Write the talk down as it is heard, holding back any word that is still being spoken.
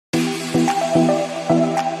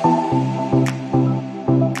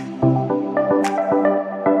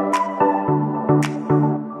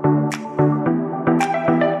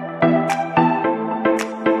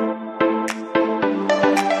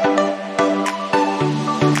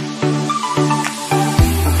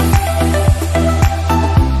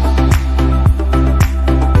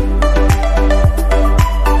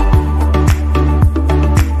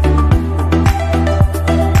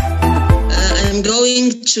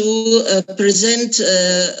to present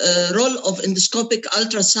a role of endoscopic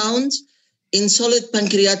ultrasound in solid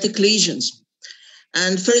pancreatic lesions.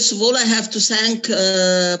 And first of all, I have to thank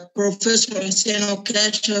Professor Hussein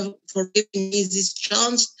Okasha for giving me this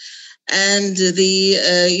chance, and the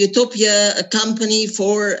Utopia company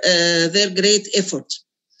for their great effort.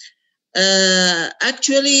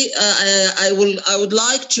 Actually, I would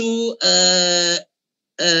like to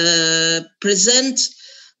present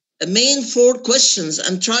main 4 questions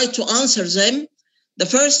and try to answer them. The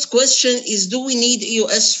first question is, do we need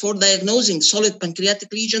EUS for diagnosing solid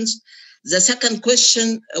pancreatic lesions? The second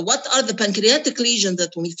question, what are the pancreatic lesions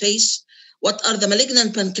that we face? What are the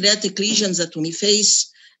malignant pancreatic lesions that we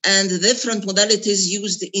face? And the different modalities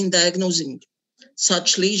used in diagnosing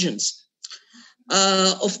such lesions.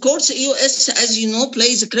 Of course, EUS, as you know,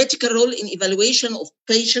 plays a critical role in evaluation of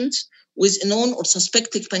patients with known or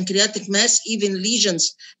suspected pancreatic mass, even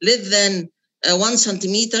lesions less than 1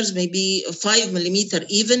 centimeters, maybe 5 millimeter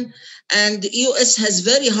even. And EUS has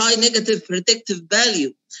very high negative predictive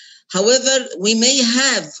value. However, we may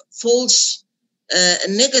have false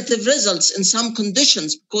negative results in some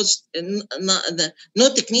conditions because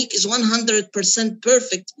no technique is 100%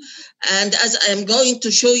 perfect. And as I am going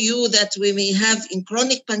to show you that we may have in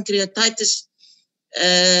chronic pancreatitis,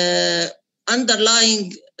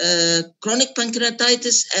 underlying chronic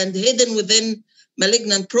pancreatitis and hidden within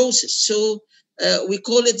malignant process. So we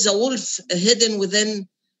call it the wolf hidden within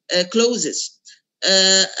closes.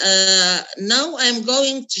 Now I'm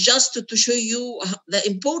going to show you the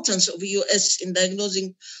importance of EUS in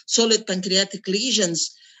diagnosing solid pancreatic lesions.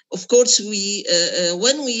 Of course,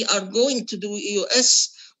 when we are going to do EUS,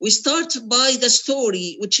 we start by the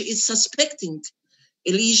story, which is suspecting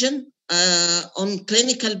a lesion on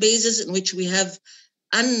clinical basis in which we have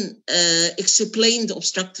unexplained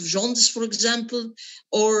obstructive jaundice, for example,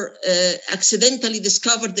 or accidentally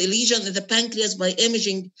discovered a lesion in the pancreas by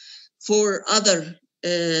imaging for other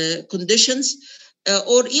conditions,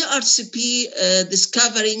 or ERCP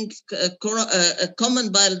discovering a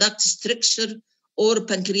common bile duct stricture or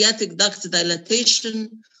pancreatic duct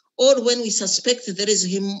dilatation, or when we suspect there is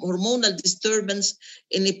hormonal disturbance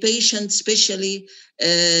in a patient, especially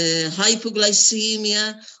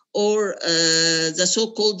hypoglycemia or the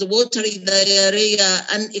so-called watery diarrhea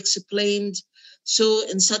unexplained. So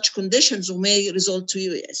in such conditions, we may result to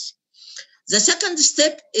EUS. The second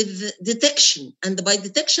step is detection. And by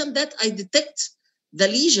detection, that I detect the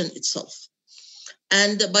lesion itself.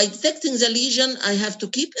 And by detecting the lesion, I have to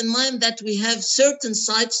keep in mind that we have certain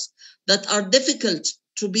sites that are difficult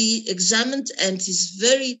to be examined, and it is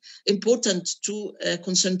very important to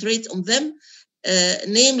concentrate on them,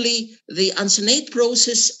 namely the uncinate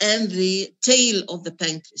process and the tail of the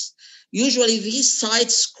pancreas. Usually these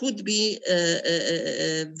sites could be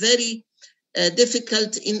very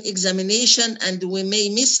difficult in examination, and we may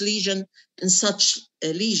miss lesion in such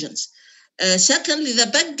lesions. Secondly, the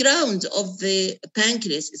background of the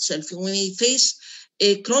pancreas itself. We may face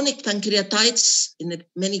a chronic pancreatitis in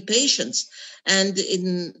many patients, and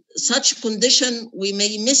in such condition, we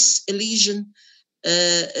may miss a lesion.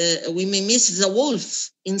 We may miss the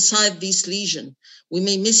wolf inside this lesion. We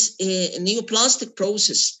may miss a neoplastic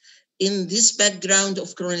process in this background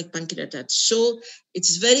of chronic pancreatitis. So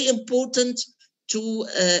it's very important to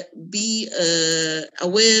be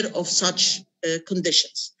aware of such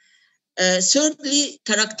conditions. Thirdly,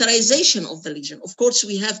 characterization of the lesion. Of course,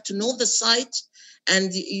 we have to know the site,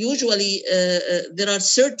 and usually there are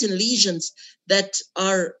certain lesions that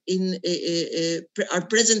are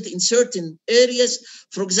present in certain areas.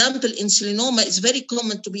 For example, insulinoma is very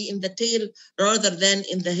common to be in the tail rather than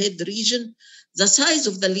in the head region. The size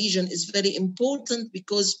of the lesion is very important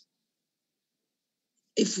because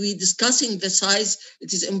if we're discussing the size,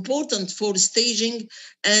 it is important for staging,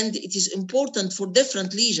 and it is important for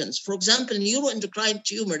different lesions. For example, neuroendocrine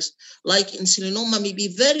tumors like insulinoma may be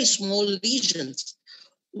very small lesions,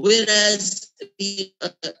 whereas the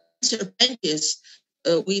cancer pancreas,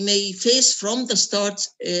 we may face from the start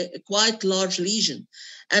a quite large lesion.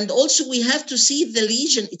 And also we have to see the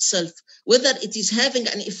lesion itself, whether it is having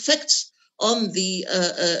an effect on the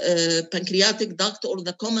pancreatic duct or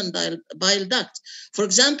the common bile duct. For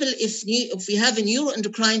example, if we have a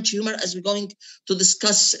neuroendocrine tumor, as we're going to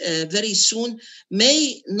discuss very soon,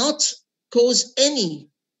 may not cause any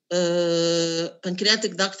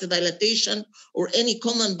pancreatic duct dilatation or any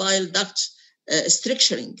common bile duct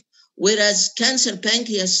stricturing, whereas cancer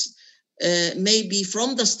pancreas may be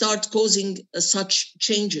from the start causing such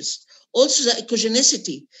changes. Also the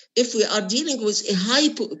echogenicity. If we are dealing with a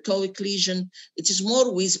hypoechoic lesion, it is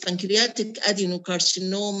more with pancreatic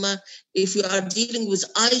adenocarcinoma. If we are dealing with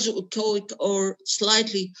isoechoic or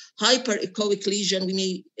slightly hyperechoic lesion, we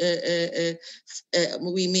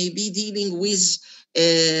may be dealing with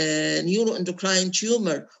neuroendocrine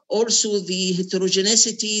tumor. Also the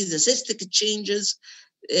heterogeneity, the cystic changes.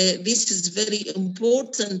 This is very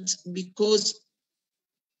important because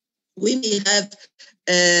we may have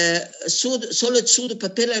solid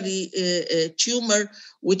pseudopapillary tumor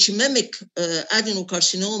which mimic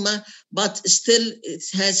adenocarcinoma, but still it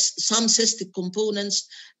has some cystic components,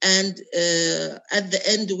 and at the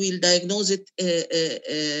end we'll diagnose it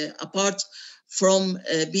apart from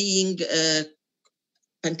being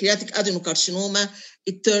pancreatic adenocarcinoma.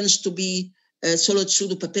 It turns to be solid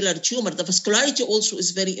pseudopapillary tumor. The vascularity also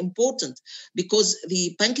is very important because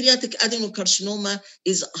the pancreatic adenocarcinoma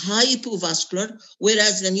is hypovascular,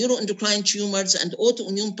 whereas the neuroendocrine tumors and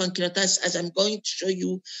autoimmune pancreatitis, as I'm going to show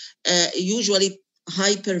you, usually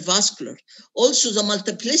hypervascular. Also, the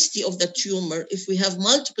multiplicity of the tumor, if we have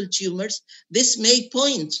multiple tumors, this may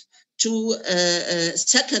point to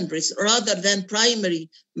secondary rather than primary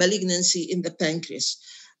malignancy in the pancreas.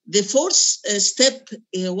 The fourth step,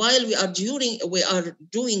 while we are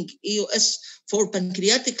doing EOS for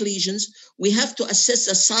pancreatic lesions, we have to assess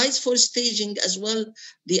the size for staging as well,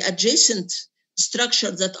 the adjacent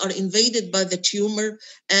structures that are invaded by the tumor,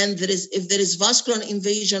 and if there is vascular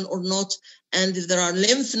invasion or not, and if there are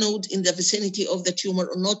lymph nodes in the vicinity of the tumor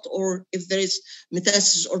or not, or if there is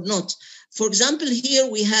metastasis or not. For example, here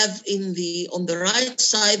we have on the right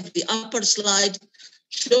side, the upper slide,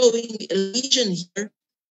 showing a lesion here.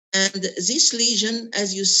 And this lesion,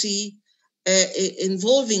 as you see,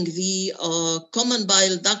 involving the common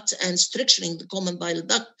bile duct and stricturing the common bile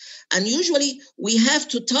duct. And usually we have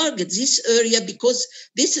to target this area because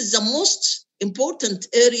this is the most important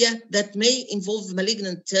area that may involve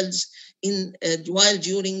malignant cells while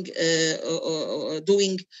doing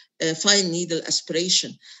fine needle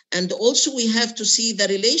aspiration. And also we have to see the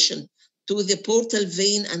relation to the portal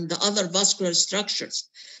vein and the other vascular structures.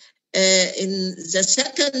 In the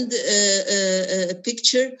second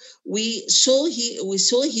picture, we saw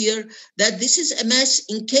here that this is a mass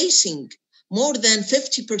encasing more than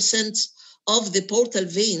 50% of the portal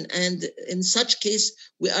vein, and in such case,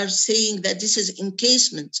 we are saying that this is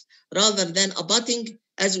encasement rather than abutting,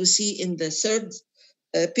 as we see in the third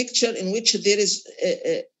picture, in which there is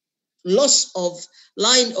a loss of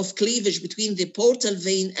line of cleavage between the portal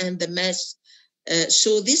vein and the mass.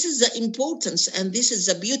 So this is the importance, and this is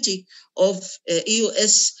the beauty of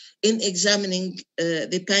EOS in examining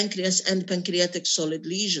the pancreas and pancreatic solid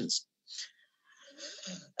lesions.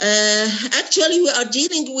 Actually, we are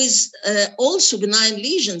dealing with also benign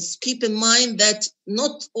lesions. Keep in mind that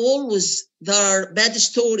not always there are bad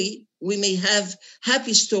story. We may have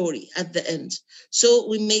happy story at the end. So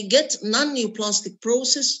we may get non-neoplastic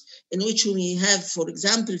process in which we may have, for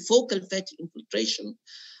example, focal fatty infiltration,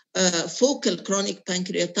 focal chronic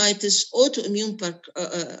pancreatitis, autoimmune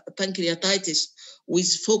pancreatitis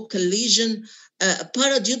with focal lesion,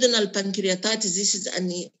 paraduodenal pancreatitis. This is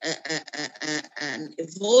an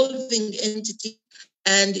evolving entity,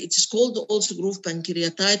 and it is called also groove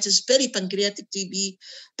pancreatitis. Peripancreatic TB,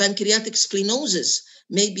 pancreatic splenosis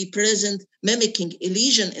may be present, mimicking a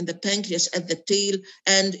lesion in the pancreas at the tail,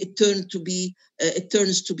 and it turns to be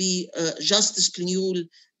just splenule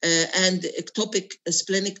and ectopic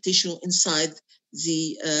splenic tissue inside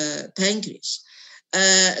the pancreas.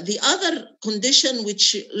 The other condition,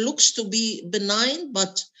 which looks to be benign,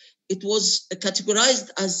 but it was categorized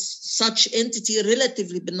as such entity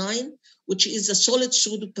relatively benign, which is a solid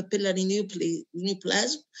pseudopapillary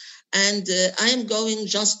neoplasm. And I am going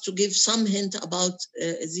just to give some hint about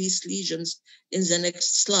these lesions in the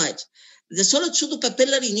next slide. The solid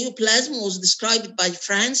pseudopapillary neoplasm was described by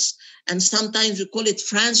France, and sometimes we call it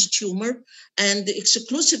France tumor, and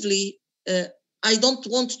exclusively, I don't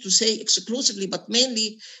want to say exclusively, but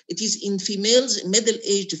mainly it is in females,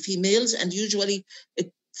 middle-aged females, and usually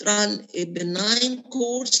it runs a benign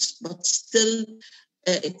course, but still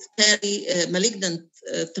it carries malignant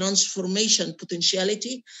transformation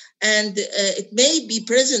potentiality, and it may be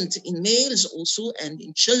present in males also and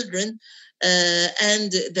in children,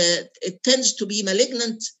 and it tends to be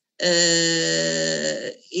malignant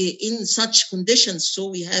in such conditions. So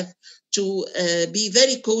we have to be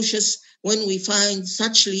very cautious when we find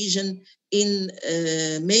such lesion in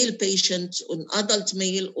male patients, on adult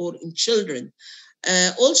male, or in children.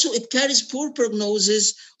 Also, it carries poor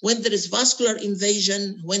prognosis when there is vascular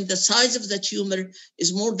invasion, when the size of the tumor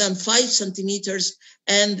is more than 5 centimeters,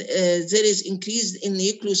 and there is increase in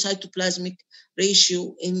nucleocytoplasmic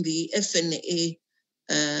ratio in the FNA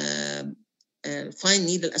fine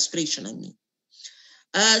needle aspiration, I mean.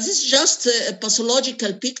 This is just a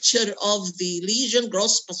pathological picture of the lesion,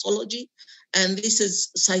 gross pathology, and this is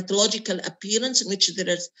cytological appearance in which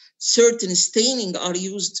there are certain staining are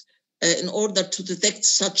used in order to detect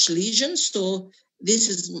such lesions. So this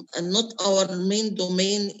is not our main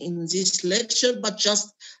domain in this lecture, but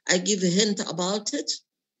just I give a hint about it.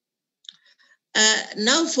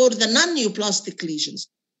 Now for the non-neoplastic lesions.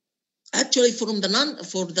 Actually, for the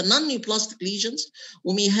non-neoplastic lesions,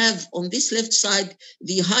 we may have on this left side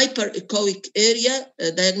the hyperechoic area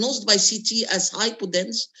diagnosed by CT as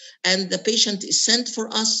hypodense, and the patient is sent for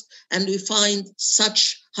us, and we find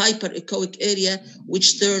such hyperechoic area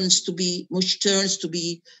which turns to be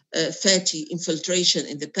fatty infiltration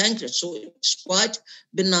in the pancreas. So it's quite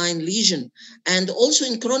benign lesion. And also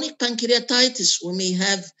in chronic pancreatitis, we may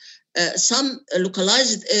have some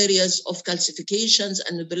localized areas of calcifications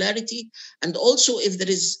and nodularity, and also if there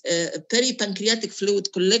is a peripancreatic fluid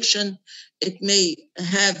collection, it may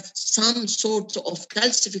have some sort of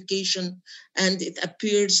calcification, and it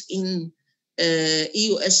appears in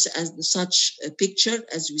EUS as such a picture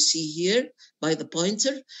as we see here by the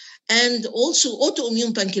pointer. And also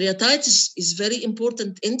autoimmune pancreatitis is very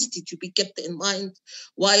important entity to be kept in mind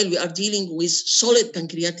while we are dealing with solid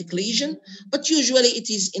pancreatic lesion, but usually it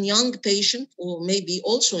is in young patient or maybe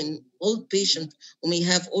also in old patient who may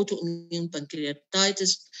have autoimmune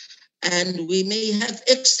pancreatitis, and we may have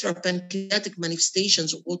extra pancreatic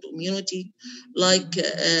manifestations of autoimmunity like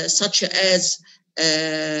such as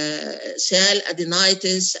cell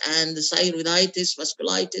adenitis and thyroiditis,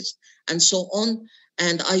 vasculitis, and so on,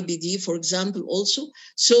 and IBD, for example, also.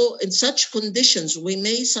 So in such conditions, we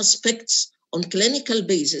may suspect on clinical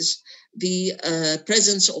basis the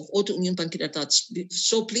presence of autoimmune pancreatitis.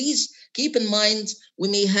 So please keep in mind, we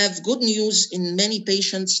may have good news in many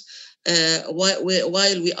patients while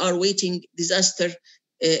we are waiting disaster.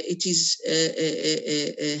 It is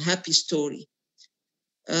a happy story.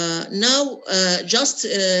 Now, just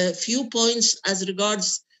a few points as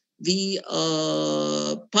regards the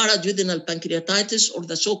paraduodenal pancreatitis, or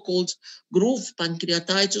the so-called groove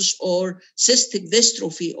pancreatitis, or cystic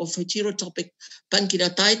dystrophy of heterotopic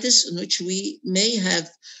pancreatitis, in which we may have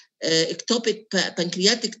ectopic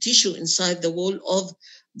pancreatic tissue inside the wall of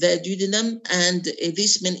the duodenum, and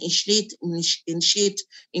this may initiate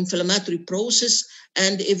inflammatory process.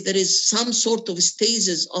 And if there is some sort of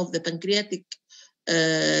stasis of the pancreatic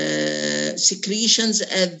secretions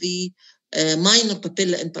at the minor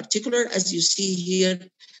papilla in particular, as you see here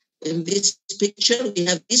in this picture, we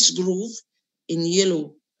have this groove in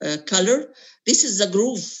yellow color. This is the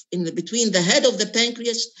groove in between the head of the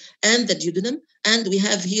pancreas and the duodenum, and we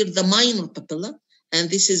have here the minor papilla, and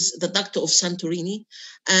this is the duct of Santorini.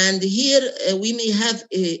 And here we may have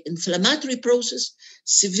an inflammatory process,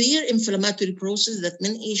 severe inflammatory process that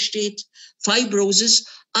may initiate fibrosis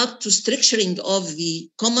up to stricturing of the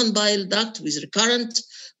common bile duct with recurrent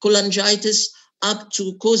cholangitis, up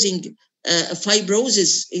to causing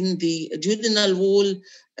fibrosis in the duodenal wall,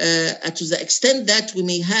 to the extent that we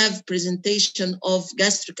may have presentation of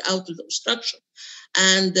gastric outlet obstruction.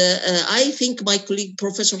 And I think my colleague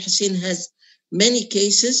Professor Hussein has many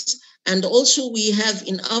cases, and also we have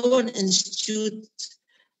in our institute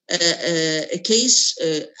a case,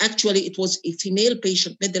 actually it was a female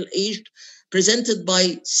patient, middle-aged, presented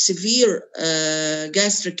by severe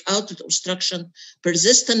gastric outlet obstruction,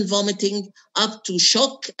 persistent vomiting, up to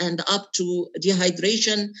shock and up to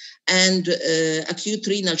dehydration and acute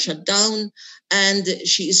renal shutdown. And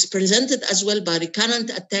she is presented as well by recurrent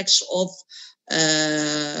attacks of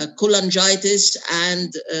cholangitis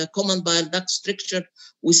and common bile duct stricture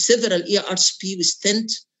with several ERCP with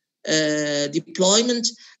stent deployment.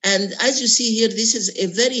 And as you see here, this is a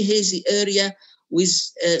very hazy area with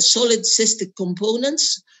solid cystic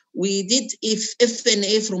components. We did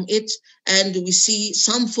FNA from it, and we see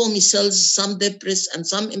some foamy cells, some debris, and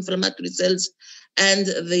some inflammatory cells. And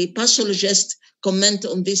the pathologist comment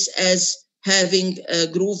on this as having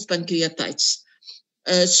groove pancreatitis.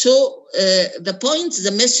 The point,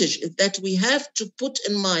 the message is that we have to put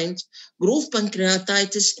in mind groove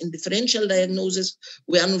pancreatitis in differential diagnosis.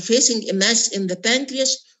 We are facing a mass in the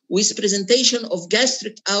pancreas with presentation of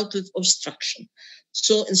gastric outlet obstruction.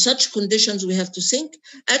 So in such conditions, we have to think.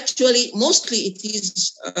 Actually, mostly it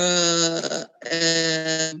is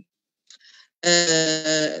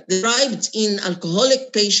the described in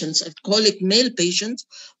alcoholic patients, alcoholic male patients,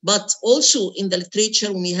 but also in the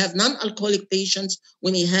literature, when we have non-alcoholic patients,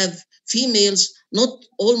 when we have females, not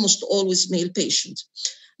almost always male patients.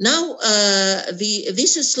 Now,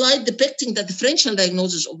 this is a slide depicting the differential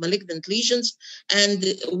diagnosis of malignant lesions, and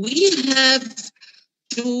we have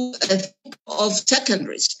to think of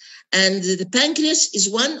secondaries. And the pancreas is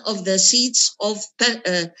one of the seats of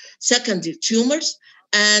secondary tumors,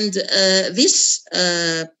 and this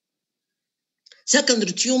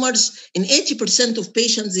secondary tumors, in 80% of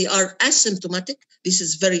patients, they are asymptomatic. This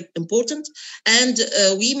is very important. And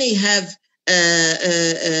we may have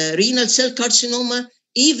renal cell carcinoma,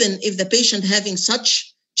 even if the patient having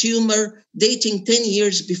such tumor dating 10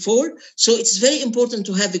 years before. So it's very important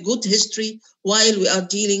to have a good history while we are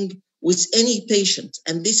dealing with any patient.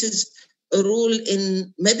 And this is a rule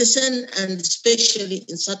in medicine, and especially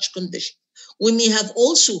in such conditions. We may have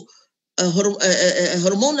also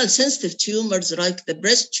hormonal sensitive tumors like the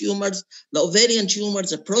breast tumors, the ovarian tumors,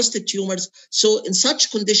 the prostate tumors. So in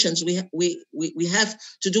such conditions, we have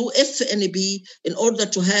to do FNB in order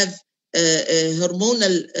to have a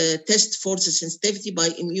hormonal test for the sensitivity by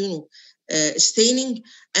immunostaining.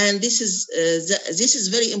 And this is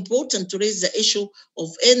very important to raise the issue of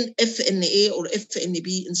FNA or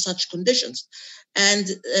FNB in such conditions. And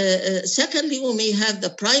secondly, we may have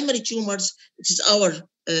the primary tumors, which is our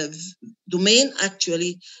domain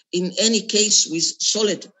actually in any case with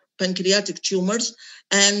solid pancreatic tumors.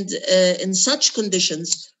 And in such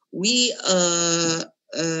conditions, we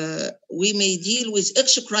may deal with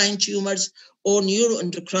exocrine tumors or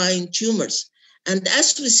neuroendocrine tumors. And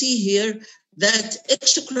as we see here, that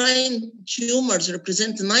exocrine tumors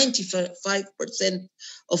represent 95%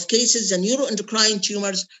 of cases, and neuroendocrine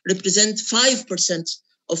tumors represent 5%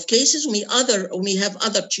 of cases. We have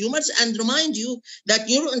other tumors, and remind you that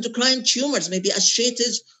neuroendocrine tumors may be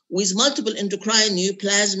associated with multiple endocrine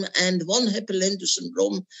neoplasm and von Hippel-Lindau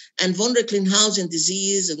syndrome and von Recklinghausen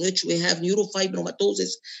disease, in which we have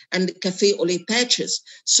neurofibromatosis and café au lait patches.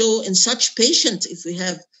 So in such patients, if we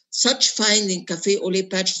have such finding, café au lait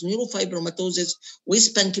patches, neurofibromatosis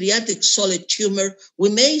with pancreatic solid tumor, we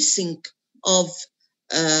may think of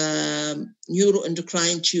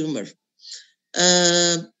neuroendocrine tumor.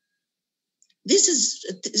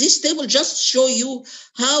 This table just show you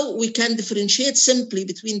how we can differentiate simply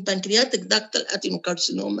between pancreatic ductal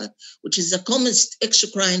adenocarcinoma, which is the commonest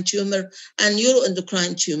exocrine tumor, and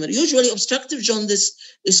neuroendocrine tumor. Usually obstructive jaundice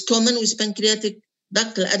is common with pancreatic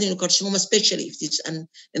ductal adenocarcinoma, especially if it's in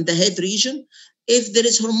the head region. If there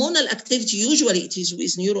is hormonal activity, usually it is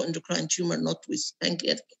with neuroendocrine tumor, not with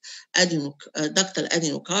pancreatic ductal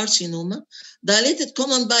adenocarcinoma. Dilated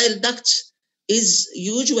common bile ducts is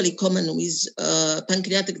usually common with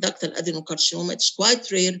pancreatic ductal adenocarcinoma. It's quite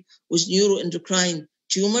rare with neuroendocrine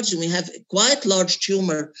tumors. We have a quite large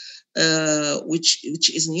tumor, which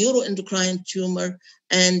is neuroendocrine tumor.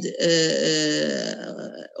 And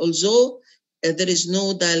although there is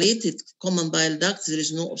no dilated common bile duct, there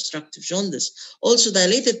is no obstructive jaundice. Also,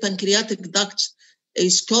 dilated pancreatic duct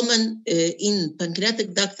is common in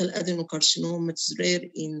pancreatic ductal adenocarcinoma. It's rare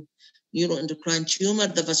in neuroendocrine tumor.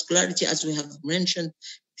 The vascularity, as we have mentioned,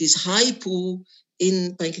 it is hypo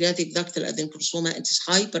in pancreatic ductal adenocarcinoma. It is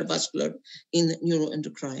hypervascular in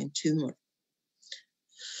neuroendocrine tumor.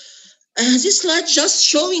 This slide just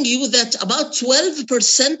showing you that about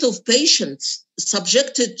 12% of patients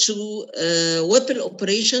subjected to Whipple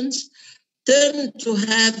operations turn to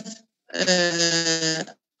have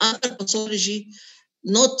other pathology,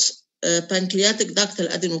 not pancreatic ductal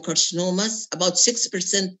adenocarcinomas. About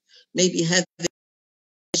 6% maybe have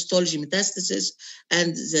histology metastasis,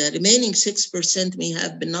 and the remaining 6% may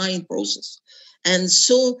have benign process. And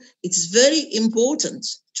so it's very important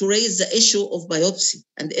to raise the issue of biopsy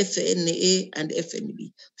and FNA and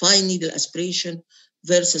FNB, fine needle aspiration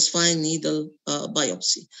versus fine needle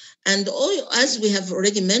biopsy. And as we have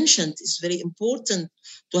already mentioned, it's very important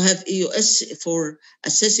to have EUS for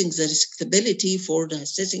assessing the resectability, for the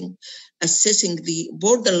assessing the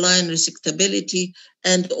borderline resectability,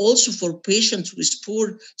 and also for patients with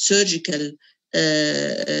poor surgical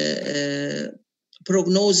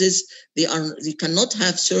prognosis. They cannot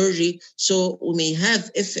have surgery, so we may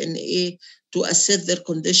have FNA to assess their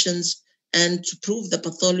conditions and to prove the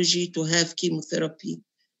pathology, to have chemotherapy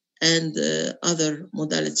and other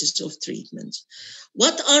modalities of treatment.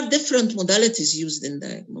 What are different modalities used in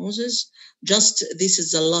diagnosis? Just this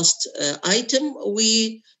is the last item.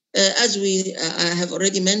 As I have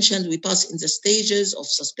already mentioned, we pass in the stages of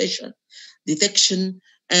suspicion, detection,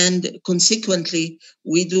 and consequently,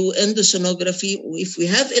 we do endosonography. If we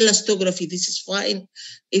have elastography, this is fine.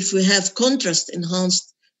 If we have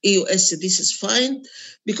contrast-enhanced EOS, this is fine,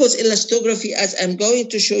 because elastography, as I'm going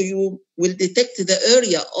to show you, will detect the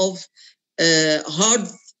area of hard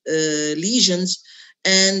lesions,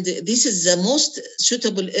 and this is the most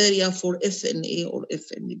suitable area for FNA or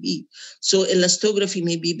FNB. So elastography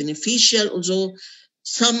may be beneficial, although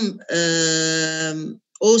some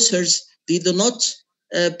authors, they do not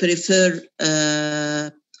prefer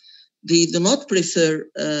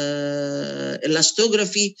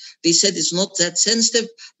elastography. They said it's not that sensitive,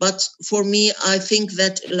 but for me, I think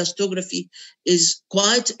that elastography is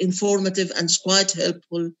quite informative and quite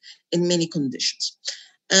helpful in many conditions.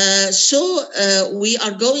 So we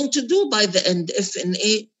are going to do by the end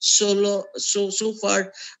FNA. So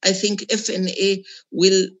far, I think FNA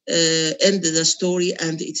will end the story,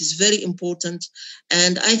 and it is very important.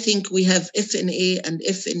 And I think we have FNA and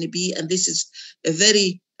FNB, and this is a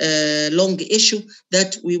very long issue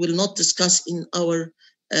that we will not discuss in our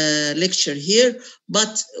lecture here,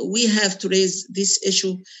 but we have to raise this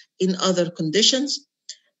issue in other conditions.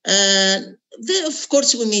 There, of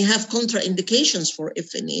course, we may have contraindications for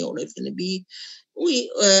FNA or FNB.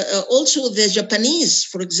 We also, the Japanese,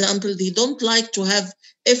 for example, they don't like to have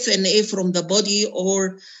FNA from the body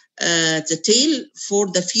or the tail for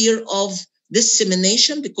the fear of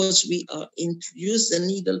dissemination, because we introduce the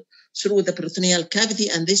needle through the peritoneal cavity,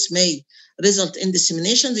 and this may result in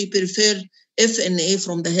dissemination. They prefer FNA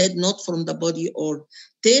from the head, not from the body or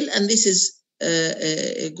tail, and this is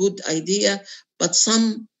a good idea. But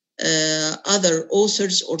some other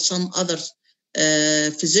authors or some other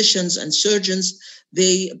physicians and surgeons,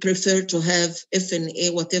 they prefer to have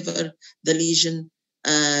FNA, whatever the lesion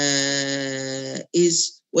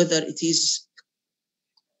is, whether it is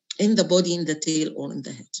in the body, in the tail, or in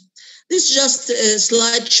the head. This is just a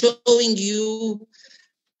slide showing you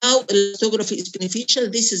how elastography is beneficial.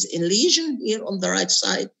 This is in lesion here on the right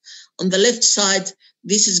side. On the left side,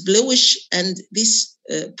 this is bluish, and this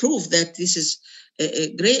proves that this is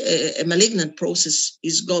a malignant process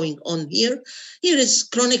is going on here. Here is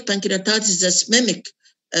chronic pancreatitis that mimic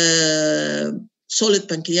solid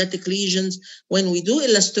pancreatic lesions. When we do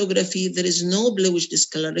elastography, there is no bluish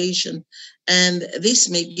discoloration, and this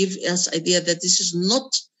may give us idea that this is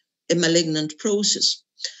not a malignant process.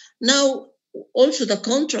 Now, also the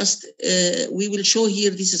contrast we will show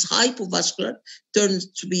here, this is hypovascular, turns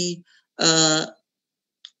to be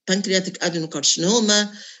pancreatic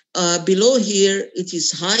adenocarcinoma. Below here, it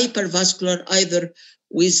is hypervascular, either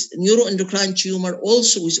with neuroendocrine tumor,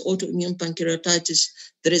 also with autoimmune pancreatitis,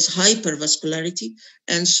 there is hypervascularity.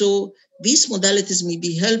 And so these modalities may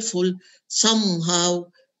be helpful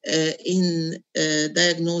somehow in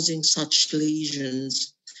diagnosing such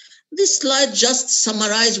lesions. This slide just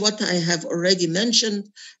summarizes what I have already mentioned,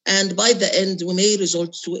 and by the end, we may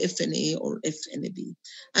result to FNA or FNB.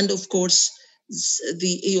 And of course,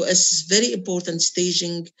 the EOS is very important,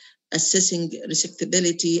 staging, assessing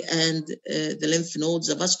resectability and the lymph nodes,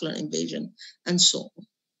 the vascular invasion, and so on.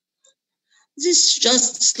 This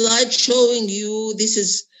just slide showing you, this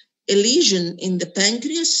is a lesion in the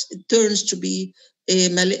pancreas. It turns to be a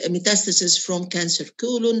metastasis from cancer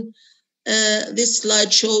colon. This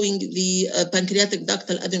slide showing the pancreatic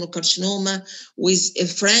ductal adenocarcinoma with a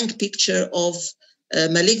frank picture of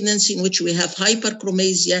malignancy in which we have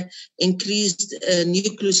hyperchromasia, increased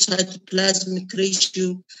nucleocytoplasmic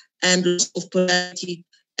ratio, and loss of polarity,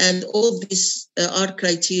 and all these are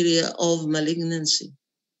criteria of malignancy.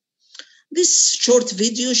 This short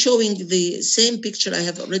video showing the same picture I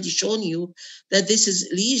have already shown you, that this is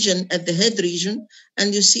lesion at the head region,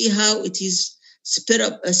 and you see how it is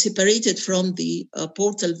separated from the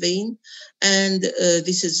portal vein, and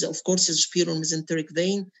this is of course a superior-mesenteric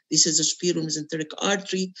vein, this is a superior-mesenteric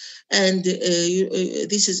artery, and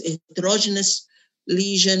this is a heterogeneous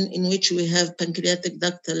lesion in which we have pancreatic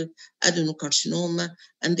ductal adenocarcinoma,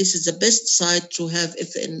 and this is the best site to have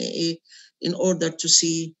FNA in order to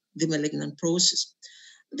see the malignant process.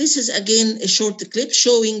 This is again a short clip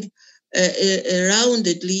showing a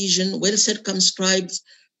rounded lesion, well circumscribed,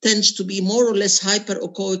 tends to be more or less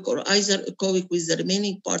hyperechoic or isoechoic with the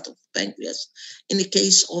remaining part of the pancreas in the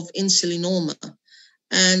case of insulinoma.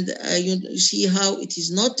 And you see how it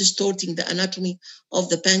is not distorting the anatomy of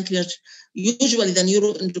the pancreas. Usually the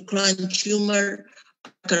neuroendocrine tumor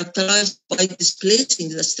characterized by displacing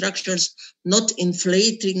the structures, not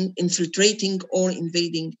infiltrating or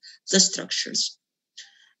invading the structures.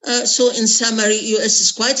 So in summary, EOS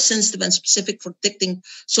is quite sensitive and specific for detecting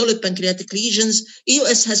solid pancreatic lesions.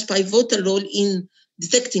 EOS has pivotal role in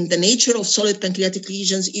detecting the nature of solid pancreatic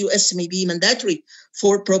lesions, EUS may be mandatory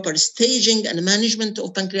for proper staging and management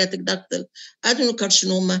of pancreatic ductal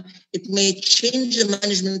adenocarcinoma. It may change the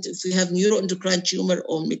management if we have neuroendocrine tumor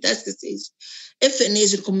or metastases. FNA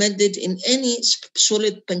is recommended in any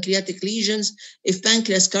solid pancreatic lesions if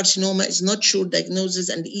pancreas carcinoma is not sure diagnosis,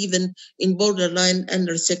 and even in borderline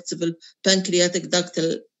unresectable pancreatic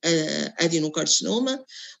ductal adenocarcinoma.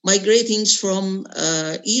 My greetings from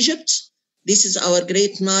Egypt. This is our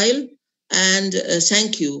great Nile, and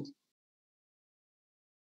thank you.